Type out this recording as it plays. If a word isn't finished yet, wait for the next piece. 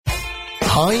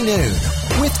High Noon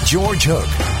with George Hook.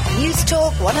 News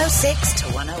Talk 106 to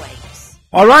 108.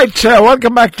 All right,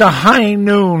 welcome back to High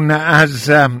Noon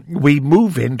as we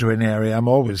move into an area I'm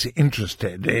always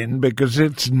interested in because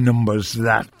it's numbers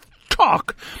that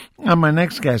talk. And my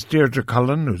next guest, Deirdre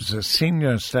Cullen, who's a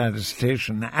senior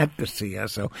statistician at the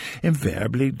CSO,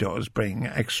 invariably does bring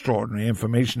extraordinary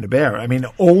information to bear. I mean,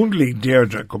 only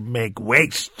Deirdre could make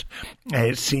waste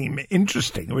seem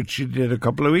interesting, which she did a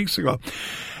couple of weeks ago.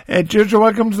 Deirdre,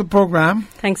 welcome to the programme.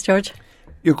 Thanks, George.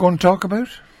 You're going to talk about?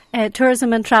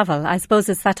 Tourism and travel. I suppose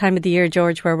it's that time of the year,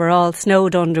 George, where we're all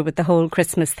snowed under with the whole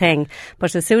Christmas thing.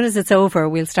 But as soon as it's over,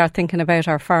 we'll start thinking about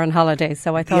our foreign holidays.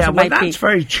 So I thought it might be... that's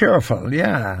very cheerful,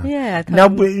 yeah. Yeah.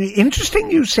 Now,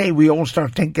 interesting you say we all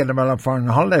start thinking about our foreign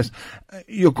holidays.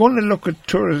 You're going to look at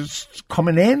tourists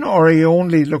coming in, or are you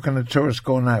only looking at tourists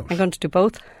going out? I'm going to do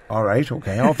both. All right,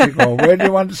 okay, off you go. Where do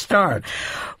you want to start?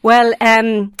 Well,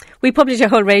 we publish a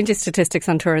whole range of statistics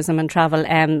on tourism and travel,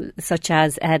 such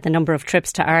as the number of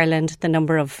trips to Ireland, the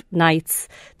number of nights,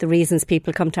 the reasons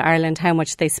people come to Ireland, how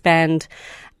much they spend.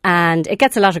 And it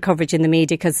gets a lot of coverage in the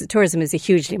media because tourism is a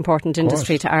hugely important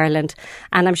industry to Ireland.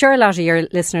 And I'm sure a lot of your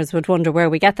listeners would wonder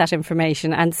where we get that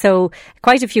information. And so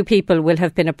quite a few people will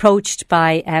have been approached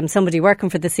by somebody working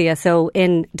for the CSO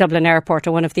in Dublin Airport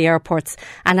or one of the airports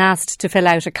and asked to fill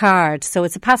out a card. So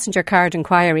it's a passenger card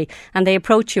inquiry and they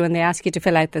approach you and they ask you to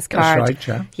fill out this card. That's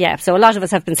right, yeah. Yeah, so a lot of us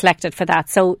have been selected for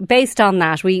that. So based on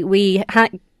that, we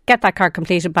get that card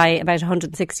completed by about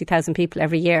 160,000 people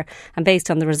every year, and based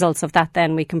on the results of that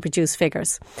then we can produce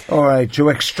figures. All right, to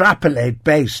extrapolate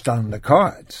based on the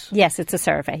cards. Yes, it's a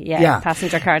survey,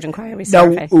 passenger card inquiry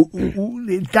survey.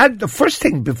 Now, the first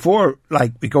thing before,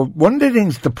 one of the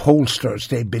things the pollsters,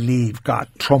 they believe, got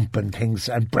Trump and things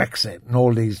and Brexit and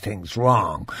all these things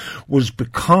wrong was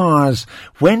because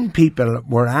when people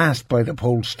were asked by the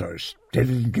pollsters, they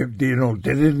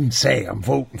didn't say I'm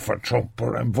voting for Trump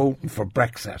or I'm voting for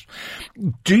Brexit.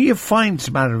 Do you find, as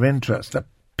a matter of interest, that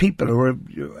people who are,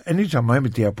 anytime I'm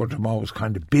at the airport, I'm always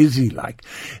kind of busy, are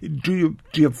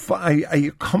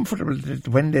you comfortable that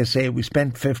when they say we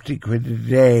spent 50 quid a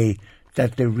day,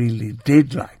 that they really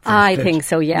did like them? I think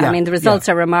so, yeah. I mean, the results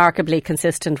are remarkably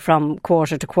consistent from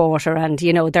quarter to quarter, and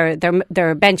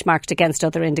they're benchmarked against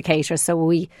other indicators. So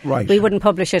we wouldn't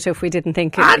publish it if we didn't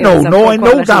think it. I know that,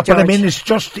 George. But I mean, it's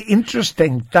just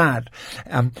interesting that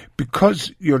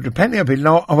because you're depending on people.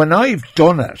 Now, when I've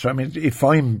done it, I mean, if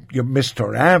I'm your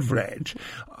Mr. Average,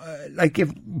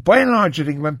 if by and large, I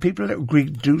think when people agree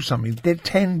to do something, they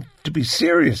tend to be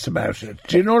serious about it.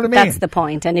 Do you know what I mean? That's the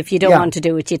point. And if you don't want to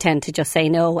do it, you tend to just say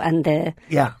no, and the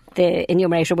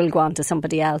enumerator will go on to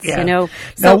somebody else. Yeah. So,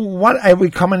 now, what are we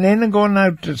coming in and going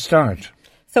out to start?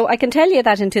 So I can tell you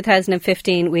that in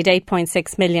 2015 we had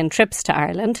 8.6 million trips to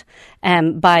Ireland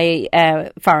by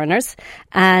foreigners,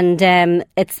 and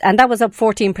that was up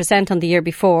 14% on the year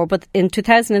before. But in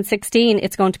 2016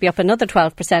 it's going to be up another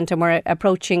 12%, and we're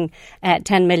approaching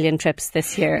 10 million trips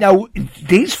this year. Now,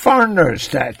 these foreigners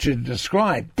that you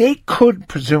described, they could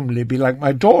presumably be like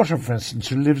my daughter, for instance,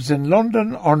 who lives in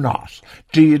London or not.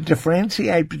 Do you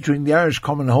differentiate between the Irish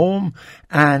coming home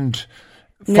and...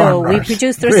 No, foreigners? we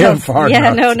produce the results.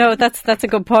 Yeah, no, that's a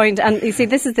good point. And you see,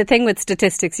 this is the thing with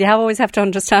statistics. You always have to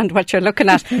understand what you're looking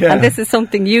at. Yeah. And this is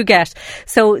something you get.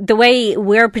 So the way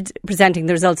we're presenting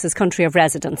the results is country of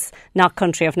residence, not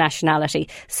country of nationality.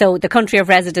 So the country of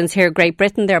residence here, Great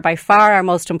Britain, they're by far our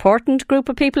most important group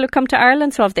of people who come to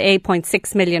Ireland. So of the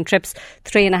 8.6 million trips,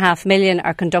 3.5 million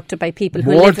are conducted by people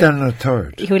who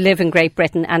live in Great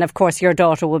Britain. And of course, your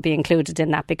daughter will be included in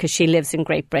that because she lives in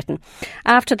Great Britain.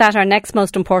 After that, our next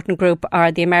most important group are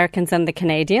the Americans and the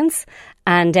Canadians,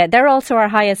 and they're also our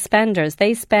highest spenders.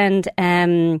 They spend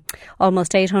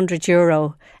almost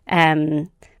 €800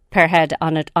 per head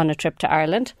on a trip to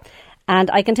Ireland.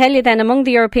 And I can tell you then, among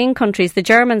the European countries, the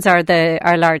Germans are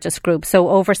our largest group. So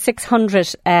over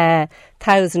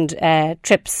 600,000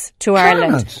 trips to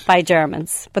Ireland by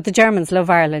Germans. But the Germans love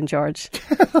Ireland, George.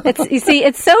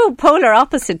 It's so polar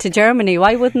opposite to Germany.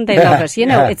 Why wouldn't they love it?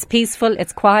 It's peaceful,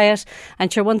 it's quiet.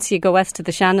 And sure, once you go west to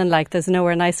the Shannon, there's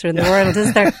nowhere nicer in the world,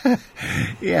 is there?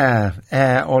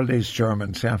 All these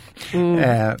Germans, now,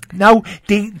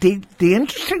 the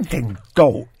interesting thing,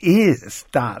 though, is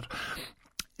that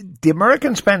the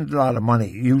Americans spend a lot of money.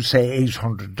 You say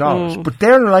 $800, but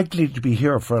they're likely to be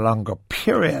here for a longer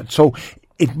period. So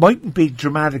it mightn't be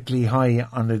dramatically high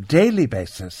on a daily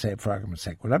basis, say, for argument's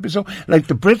sake. Would that be so? Like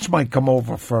the Brits might come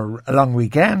over for a long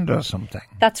weekend or something.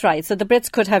 That's right. So the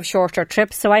Brits could have shorter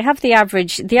trips. So I have the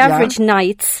average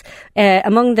nights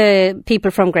among the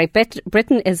people from Great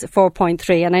Britain is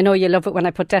 4.3. And I know you love it when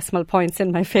I put decimal points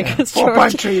in my figures.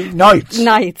 4.3 nights.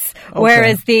 Nights. Okay.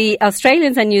 Whereas the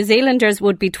Australians and New Zealanders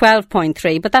would be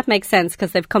 12.3. But that makes sense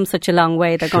because they've come such a long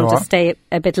way. They're going to stay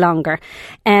a bit longer.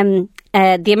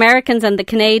 The Americans and the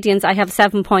Canadians, I have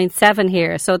 7.7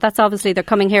 here. So that's obviously they're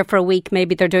coming here for a week.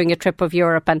 Maybe they're doing a trip of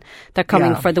Europe and they're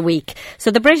coming for the week. So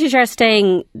the British are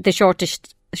staying the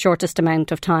shortest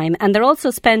amount of time, and they're also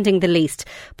spending the least.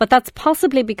 But that's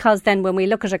possibly because then when we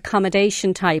look at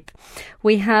accommodation type,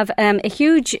 we have a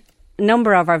huge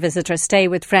number of our visitors stay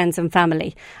with friends and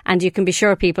family, and you can be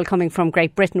sure people coming from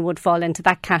Great Britain would fall into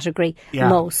that category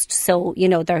most. So,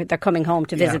 they're coming home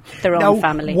to visit their own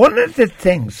family. One of the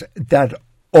things that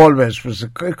always was a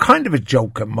kind of a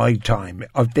joke in my time,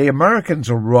 of the Americans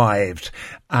arrived,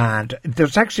 and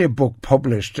there's actually a book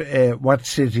published, What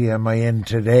City Am I In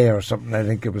Today, or something, I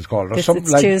think it was called. Or something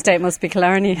it's like Tuesday, it must be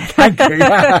Killarney. Thank you.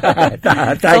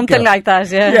 Something like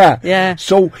that, yeah.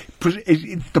 So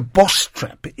the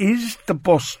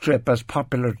bus trip as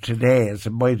popular today as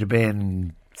it might have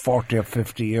been 40 or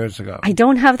 50 years ago? I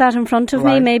don't have that in front of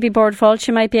me. Maybe Board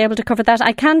Fulch might be able to cover that.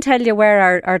 I can tell you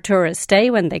where our tourists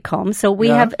stay when they come. So we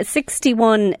have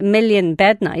 61 million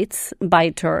bed nights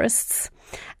by tourists.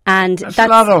 And that's a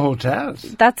lot of hotels.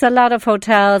 That's a lot of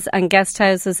hotels and guest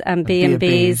houses and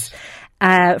B&Bs.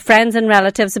 Friends and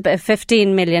relatives, about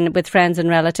 15 million with friends and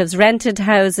relatives. Rented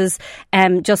houses,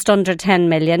 just under 10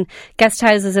 million. Guest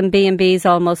houses and B&Bs,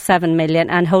 almost 7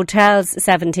 million. And hotels,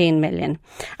 17 million.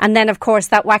 And then, of course,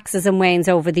 that waxes and wanes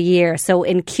over the year. So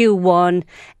in Q1,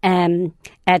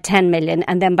 10 million.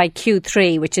 And then by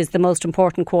Q3, which is the most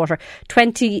important quarter,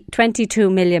 22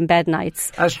 million bed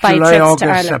nights. That's by July, trips August, to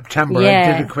Ireland. September.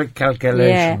 I did a quick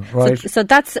calculation. Right. So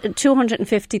that's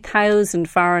 250,000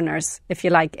 foreigners, if you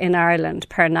like, in Ireland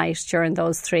per night during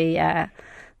those three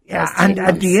and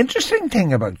the interesting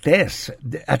thing about this,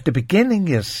 at the beginning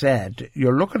you said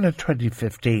you're looking at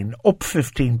 2015 up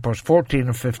 14 or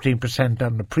 15%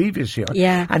 on the previous year.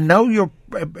 Yeah. And now you're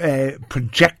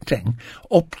projecting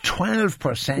up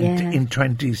 12% in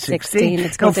 2016.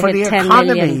 It's going to for hit the 10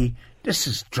 economy, million. This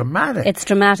is dramatic. It's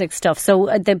dramatic stuff. So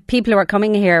the people who are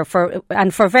coming here for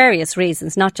various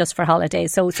reasons, not just for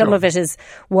holidays. So some of it is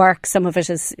work, some of it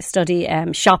is study.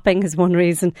 Shopping is one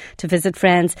reason to visit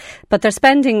friends. But they're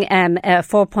spending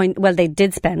they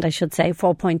did spend, I should say,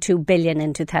 4.2 billion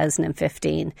in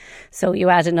 2015. So you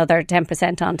add another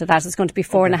 10% onto that, it's going to be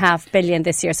 4.5 billion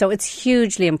this year. So it's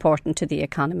hugely important to the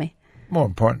economy. More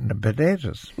important than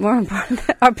potatoes. More important.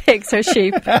 Our pigs are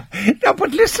sheep. No,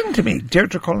 but listen to me.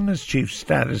 Deirdre Cullen is Chief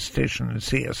Statistician at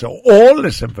CSO. All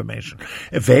this information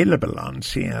available on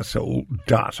cso.ie.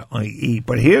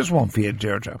 But here's one for you,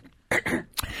 Deirdre.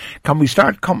 Can we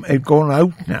start going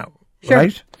out now? Sure.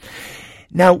 Right?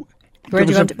 Now, where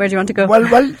do you want to go? Well,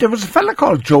 there was a fella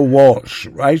called Joe Walsh,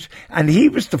 right? And he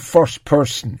was the first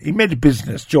person, he made a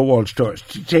business, Joe Walsh Tours,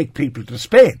 to take people to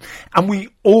Spain. And we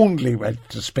only went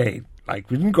to Spain.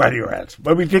 Like, we didn't go anywhere else.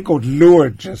 But we did go to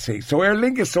Lourdes, you see. So Aer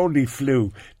Lingus only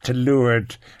flew to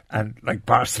Lourdes and, like,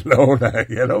 Barcelona,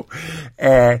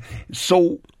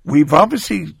 so we've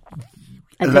obviously...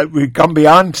 we've gone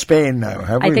beyond Spain now,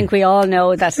 have we? I think we all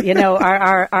know that,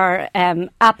 our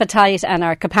appetite and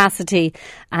our capacity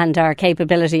and our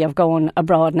capability of going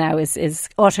abroad now is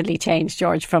utterly changed,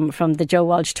 George, from the Joe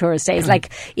Walsh Tours days. Like,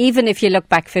 even if you look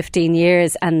back 15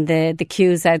 years and the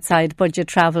queues outside budget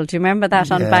travel, do you remember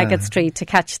that on Bagot Street to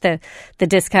catch the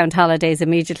discount holidays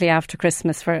immediately after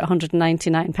Christmas for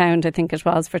 £199, I think it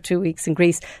was, for 2 weeks in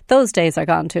Greece? Those days are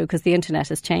gone too, because the internet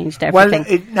has changed everything.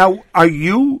 Well, now, are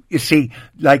you see...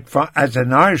 Like, as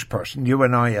an Irish person, you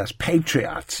and I as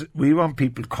patriots, we want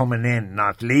people coming in,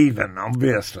 not leaving,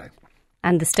 obviously.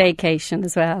 And the staycation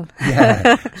as well.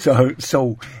 Yeah. So,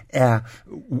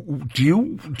 do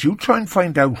you try and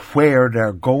find out where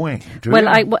they're going?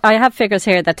 I have figures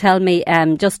here that tell me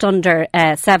just under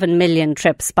 7 million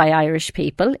trips by Irish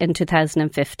people in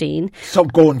 2015. So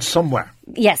going somewhere.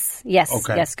 Yes,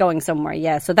 going somewhere,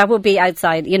 yeah. So that would be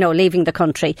outside, leaving the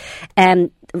country.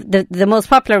 The most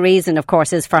popular reason, of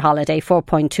course, is for holiday,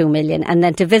 4.2 million. And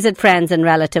then to visit friends and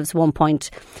relatives,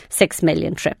 1.6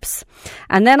 million trips.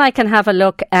 And then I can have a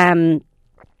look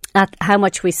at how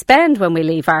much we spend when we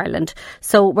leave Ireland.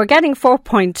 So we're getting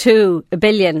 4.2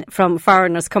 billion from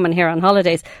foreigners coming here on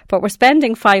holidays, but we're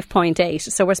spending 5.8.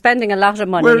 So we're spending a lot of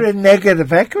money. We're in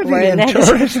negative equity We're in negative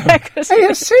tourism. equity. Are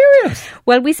you serious?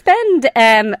 Well, we spend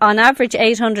on average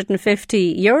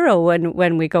 €850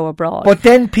 when we go abroad. But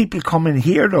then people come in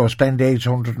here, though, spend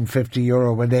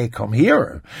 €850 when they come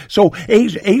here. So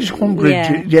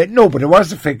 800, Yeah. no, but it was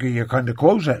the figure you kind of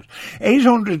quoted.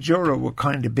 €800 would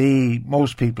kind of be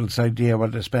most people's idea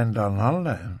what they spend on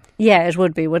holiday. Yeah, it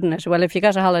would be, wouldn't it? Well, if you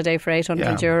got a holiday for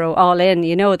 €800 all in,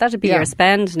 that'd be your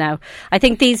spend now. I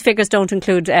think these figures don't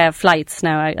include flights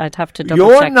now. I'd have to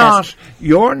double check that.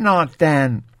 You're not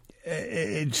then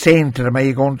saying to them, are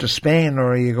you going to Spain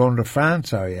or are you going to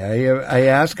France? Are you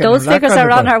asking those them figures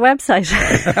are on our website.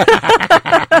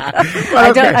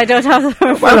 Well, okay. I don't have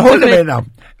them. Well, hold a minute now.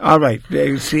 All right,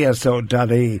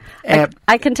 CSO.ie.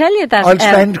 I can tell you that I'll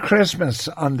spend Christmas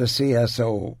on the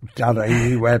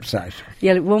CSO.ie website.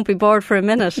 You won't be bored for a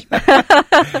minute.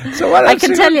 So I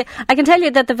can tell you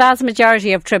that the vast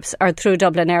majority of trips are through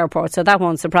Dublin Airport, so that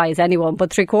won't surprise anyone. But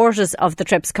 3/4 of the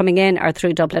trips coming in are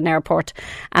through Dublin Airport,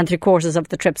 and 3/4 of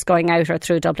the trips going out are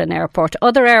through Dublin Airport.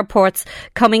 Other airports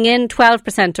coming in,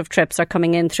 12% of trips are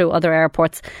coming in through other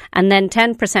airports, and then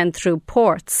 10% through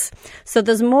ports. So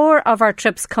there's more of our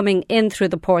trips coming in through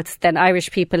the ports than Irish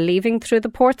people leaving through the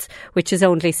ports, which is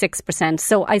only 6%.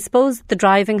 So I suppose the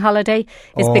driving holiday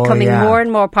is becoming more and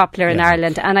more popular in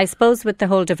Ireland. And I suppose with the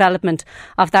whole development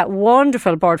of that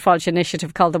wonderful Bord Fáilte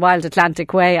initiative called the Wild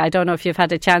Atlantic Way, I don't know if you've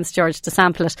had a chance, George, to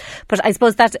sample it, but I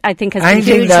suppose that I think has been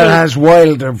hugely... Anything that has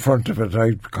wild in front of it,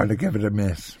 I kind of give it a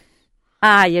miss.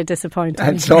 Ah, you're disappointed.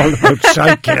 It's all about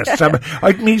cyclists.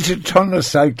 I'd meet a ton of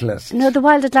cyclists. No, the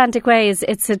Wild Atlantic Way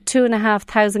it's a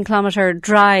 2,500 kilometre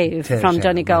drive from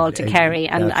Donegal to Kerry,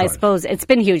 and I suppose it's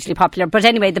been hugely popular. But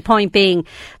anyway, the point being,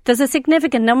 there's a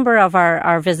significant number of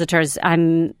our visitors.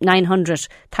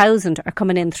 900,000 are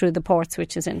coming in through the ports,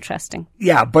 which is interesting.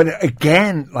 Yeah, but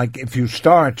again, like if you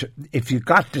got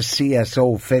the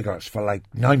CSO figures for like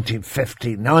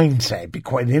 1959, say, it'd be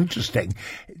quite interesting.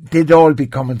 They'd all be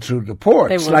coming through the ports.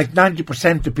 Like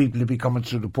 90% of people would be coming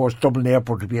through the ports. Dublin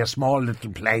Airport would be a small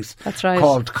little place. That's right.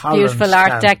 Called Collinstown. Beautiful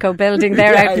Art Deco building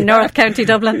there out in North County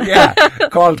Dublin. Yeah,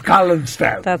 called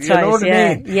Collinstown. That's you right. know what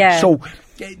I mean? Yeah. So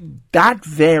that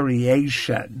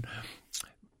variation,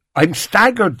 I'm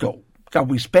staggered though that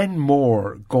we spend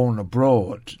more going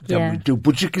abroad than we do.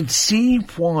 But you can see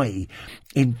why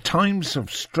in times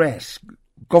of stress,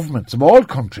 governments of all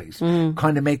countries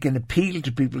kind of make an appeal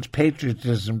to people's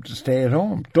patriotism to stay at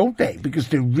home, don't they? Because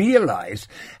they realise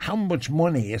how much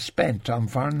money is spent on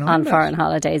foreign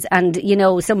holidays. And,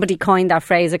 somebody coined that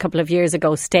phrase a couple of years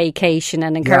ago, staycation,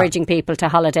 and encouraging people to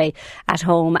holiday at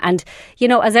home. And,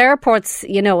 as airports,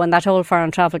 when that whole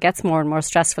foreign travel gets more and more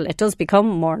stressful, it does become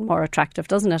more and more attractive,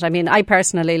 doesn't it? I mean, I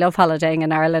personally love holidaying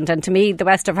in Ireland, and to me, the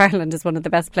west of Ireland is one of the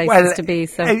best places to be.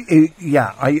 So,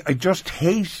 I just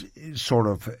hate sort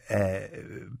of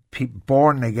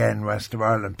born again west of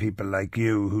Ireland people like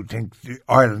you who think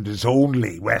Ireland is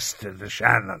only west of the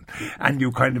Shannon, and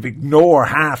you kind of ignore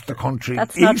half the country.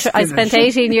 That's not true. I spent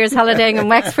 18 years holidaying in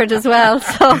Wexford as well,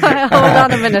 so hold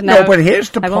on a minute now. No, but here's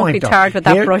the point. I won't be tarred with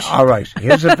that brush. All right,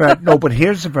 here's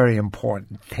a very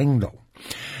important thing though,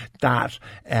 that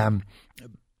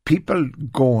people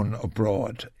going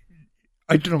abroad,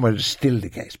 I don't know whether it's still the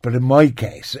case, but in my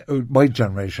case, my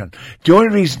generation, the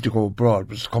only reason to go abroad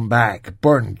was to come back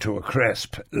burned to a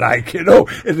crisp. Like, it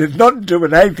had nothing to do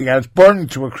with anything else.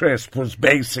 Burned to a crisp was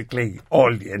basically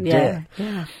all you did.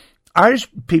 Yeah. Irish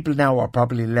people now are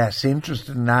probably less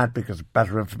interested in that because of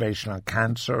better information on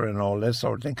cancer and all this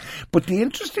sort of thing. But the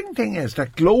interesting thing is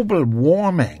that global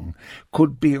warming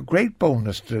could be a great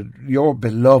bonus to your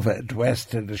beloved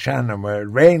west of the Shannon, where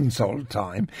it rains all the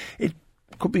time. It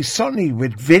could be sunny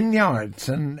with vineyards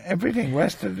and everything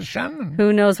west of the Shannon.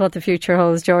 Who knows what the future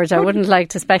holds, George? I wouldn't like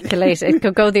to speculate. It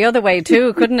could go the other way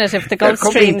too, couldn't it? If the Gulf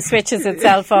Stream switches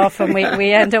itself off and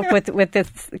we end up with this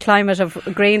climate of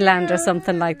Greenland or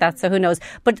something like that. So who knows?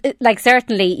 But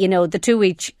certainly,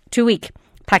 the two-week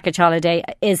package holiday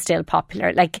is still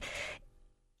popular.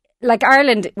 Like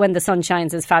Ireland, when the sun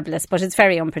shines, is fabulous, but it's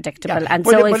very unpredictable. And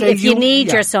so if you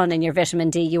need your sun and your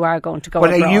vitamin D, you are going to go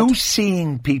abroad. But are you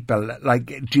seeing people,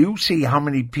 do you see how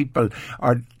many people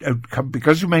are,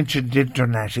 because you mentioned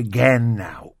internet again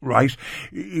now, right?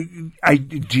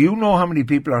 Do you know how many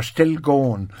people are still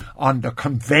going on the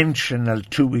conventional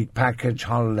 2-week package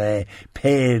holiday,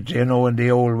 paid, in the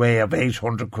old way of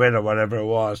 800 quid or whatever it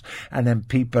was? And then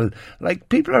people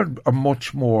are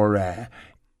much more...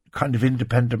 kind of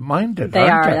independent-minded, They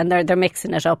aren't are, they? and they're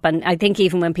mixing it up. And I think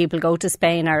even when people go to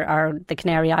Spain or the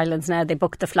Canary Islands now, they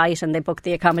book the flight and they book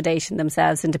the accommodation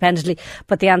themselves independently.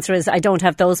 But the answer is I don't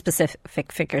have those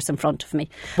specific figures in front of me.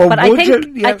 Well, but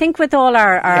I think with all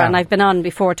our and I've been on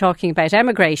before talking about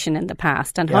emigration in the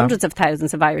past, and hundreds of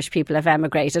thousands of Irish people have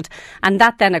emigrated, and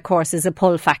that then of course is a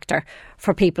pull factor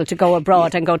for people to go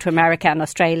abroad and go to America and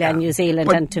Australia and New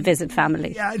Zealand and to visit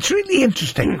family. Yeah, it's really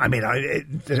interesting. I mean,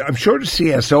 I'm sure the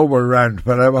CSO were around,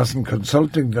 but I wasn't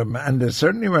consulting them, and they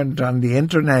certainly went on the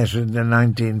internet in the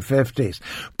 1950s.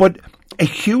 But a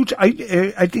huge, I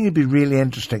think it'd be really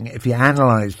interesting if you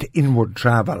analysed inward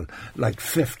travel like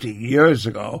 50 years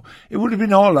ago. It would have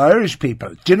been all Irish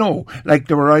people. Do you know, like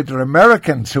there were either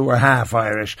Americans who were half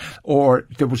Irish, or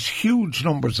there was huge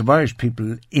numbers of Irish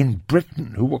people in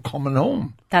Britain who were coming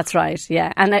home. That's right,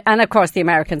 yeah. And of course the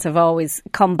Americans have always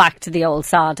come back to the old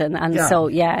sod and so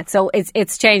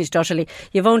it's changed utterly.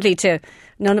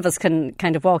 None of us can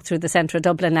kind of walk through the centre of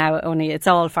Dublin now, only it's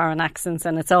all foreign accents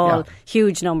and it's all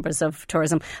huge numbers of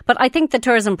tourism. But I think the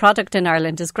tourism product in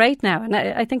Ireland is great now, and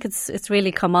I think it's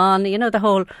really come on. You know, the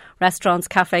whole restaurants,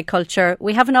 cafe culture,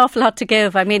 we have an awful lot to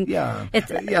give. I mean,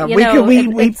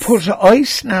 we put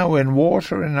ice now in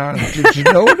water in Ireland. Did you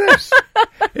know this?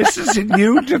 This is a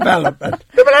new development.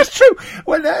 No, but that's true.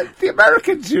 Well, the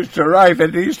Americans used to arrive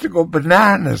and they used to go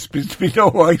bananas because there be no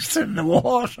ice in the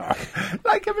water.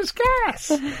 Like it was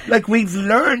gas. Like we've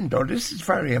learned, this is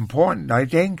very important. I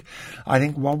think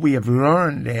what we have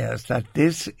learned is that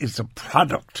this is a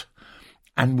product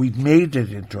and we've made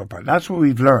it into a product. That's what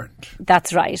we've learned.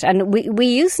 That's right. And we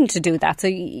used to do that. So,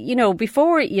 you know,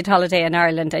 before you'd holiday in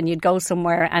Ireland and you'd go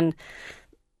somewhere and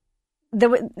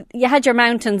you had your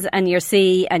mountains and your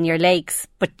sea and your lakes,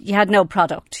 but you had no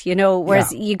product, you know,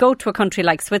 whereas you go to a country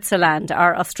like Switzerland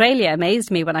or Australia. Amazed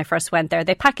me when I first went there.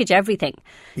 They package everything.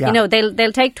 You know,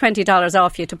 they'll take $20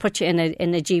 off you to put you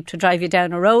in a Jeep to drive you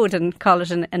down a road and call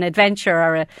it an adventure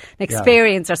or an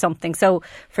experience or something. So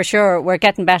for sure we're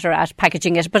getting better at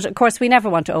packaging it, but of course we never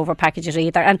want to over package it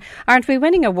either. And aren't we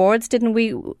winning awards? Didn't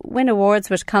we win awards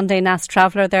with Condé Nast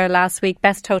Traveller there last week?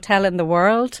 Best hotel in the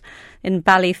world in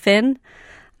Ballyfin.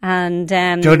 And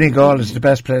Donegal is the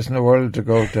best place in the world to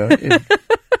go to.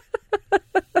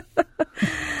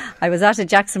 I was at a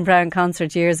Jackson Browne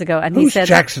concert years ago, and Who's he said,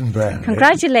 Jackson Browne?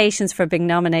 "Congratulations for being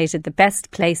nominated the best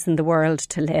place in the world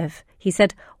to live." He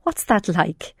said, "What's that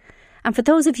like? And for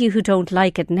those of you who don't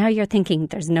like it, now you're thinking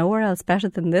there's nowhere else better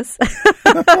than this."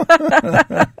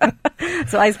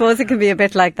 So I suppose it can be a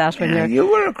bit like that when you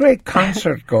were a great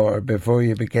concert goer before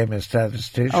you became a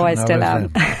statistician. Oh, I still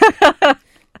am.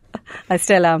 I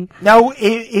still am. Now,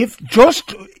 is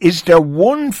there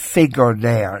one figure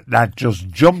there that just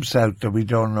jumps out that we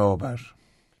don't know about?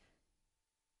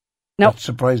 No. Not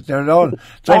surprised there at all.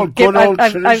 It's all good old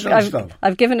traditional stuff.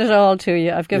 I've given it all to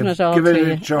you. I've given it all to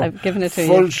you. I've given it to you.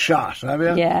 Full shot, have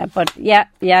you? Yeah, but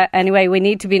anyway, we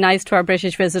need to be nice to our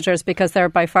British visitors because they're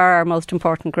by far our most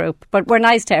important group. But we're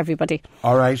nice to everybody.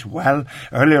 All right. Well,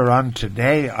 earlier on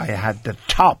today, I had the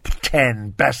top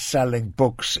 10 best-selling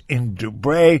books in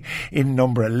Dubray. In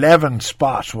number 11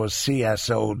 spot was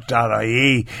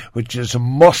CSO.ie, which is a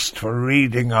must for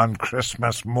reading on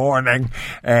Christmas morning,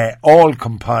 all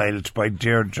compiled by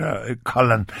Deirdre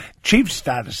Cullen, Chief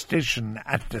Statistician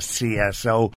at the CSO.